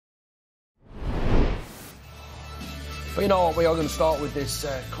But you know what, we are going to start with this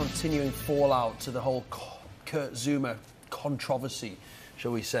continuing fallout to the whole Kurt Zouma controversy,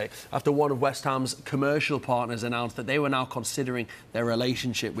 shall we say, after one of West Ham's commercial partners announced that they were now considering their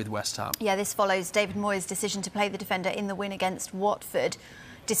relationship with West Ham. Yeah, this follows David Moyes' decision to play the defender in the win against Watford,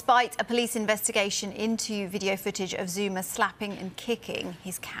 despite a police investigation into video footage of Zouma slapping and kicking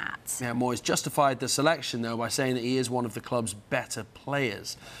his cat. Yeah, Moyes justified the selection, though, by saying that he is one of the club's better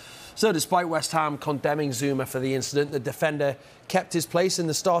players. So, despite West Ham condemning Zouma for the incident, the defender kept his place in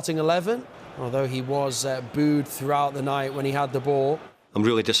the starting 11, although he was booed throughout the night when he had the ball. I'm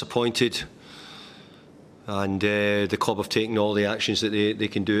really disappointed, and the club have taken all the actions that they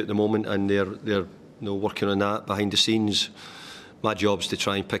can do at the moment, and they're working on that behind the scenes. My job's to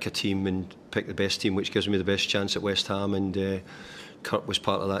try and pick a team and pick the best team, which gives me the best chance at West Ham, and Kurt was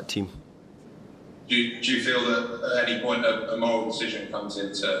part of that team. Do you feel that at any point a moral decision comes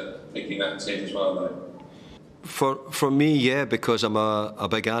into picking that team as well, though? For me, yeah, because I'm a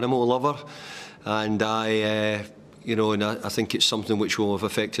big animal lover, and I think it's something which will have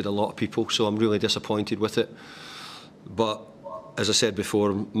affected a lot of people, so I'm really disappointed with it. But as I said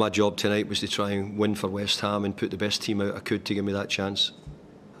before, my job tonight was to try and win for West Ham and put the best team out I could to give me that chance.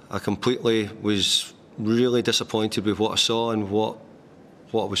 I completely was really disappointed with what I saw and what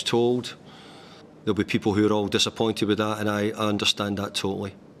I was told. There'll be people who are all disappointed with that, and I understand that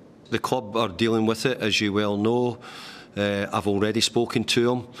totally. The club are dealing with it, as you well know. I've already spoken to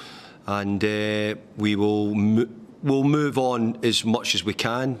them, and we will we'll move on as much as we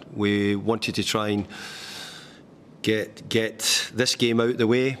can. We wanted to try and get this game out of the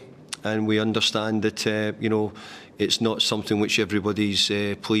way, and we understand that it's not something which everybody's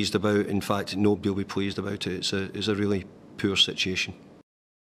pleased about. In fact, nobody will be pleased about it. It's a really poor situation.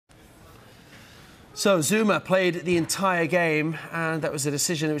 So Zouma played the entire game, and that was a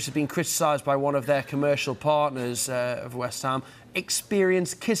decision which has been criticised by one of their commercial partners of West Ham.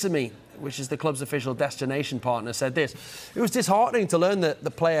 Experience Kissimmee, which is the club's official destination partner, said this: "It was disheartening to learn that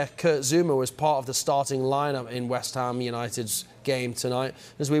the player Kurt Zouma was part of the starting lineup in West Ham United's game tonight.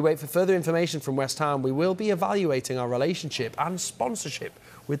 As we wait for further information from West Ham, we will be evaluating our relationship and sponsorship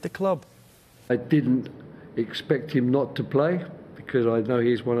with the club." I didn't expect him not to play, because I know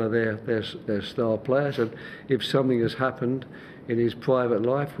he's one of their star players, and if something has happened in his private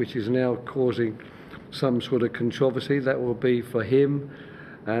life which is now causing some sort of controversy, that will be for him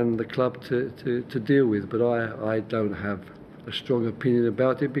and the club to deal with. But I don't have a strong opinion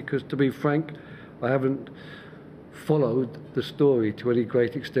about it, because, to be frank, I haven't followed the story to any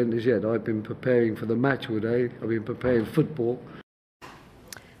great extent as yet. I've been preparing for the match all day. I've been preparing football.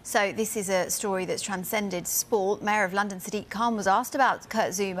 So this is a story that's transcended sport. Mayor of London Sadiq Khan was asked about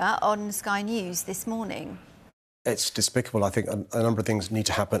Kurt Zouma on Sky News this morning. It's despicable. I think a number of things need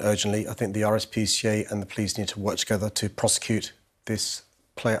to happen urgently. I think the RSPCA and the police need to work together to prosecute this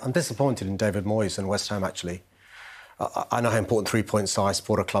player. I'm disappointed in David Moyes and West Ham, actually. I know how important 3 points are. I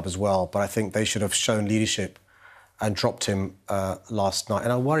support a club as well, but I think they should have shown leadership and dropped him last night.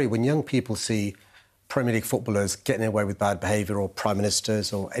 And I worry when young people see Premier League footballers getting away with bad behaviour, or prime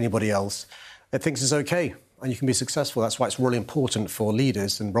ministers or anybody else, that thinks it's OK and you can be successful. That's why it's really important for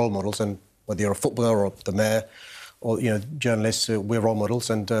leaders and role models, and whether you're a footballer or the mayor or journalists, we're role models,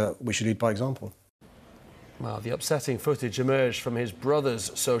 and we should lead by example. Well, the upsetting footage emerged from his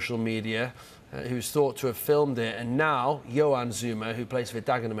brother's social media, who's thought to have filmed it, and now Yoan Zouma, who plays for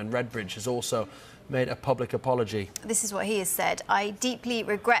Dagenham and Redbridge, has also made a public apology. This is what he has said: "I deeply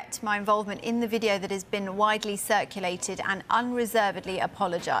regret my involvement in the video that has been widely circulated and unreservedly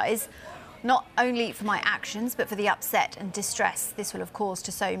apologise, not only for my actions but for the upset and distress this will have caused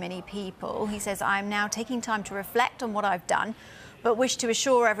to so many people." He says, "I am now taking time to reflect on what I've done, but wish to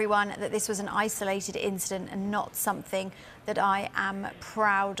assure everyone that this was an isolated incident and not something that I am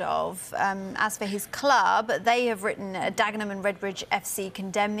proud of." As for his club, they have written, Dagenham and Redbridge FC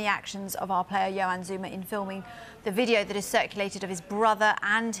condemn the actions of our player Yoan Zouma in filming the video that is circulated of his brother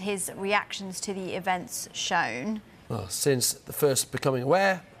and his reactions to the events shown. Well, since the first becoming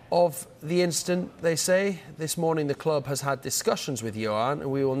aware of the incident, they say, this morning the club has had discussions with Yoan, and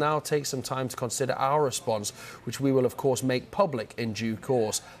we will now take some time to consider our response, which we will of course make public in due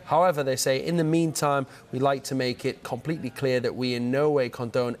course. However, they say, in the meantime, we'd like to make it completely clear that we in no way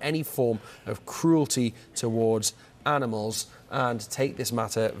condone any form of cruelty towards animals and take this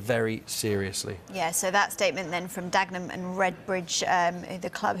matter very seriously. Yeah, so that statement then from Dagenham and Redbridge, the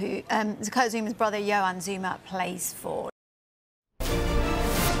club who Kurt Zouma's brother Yoan Zouma plays for.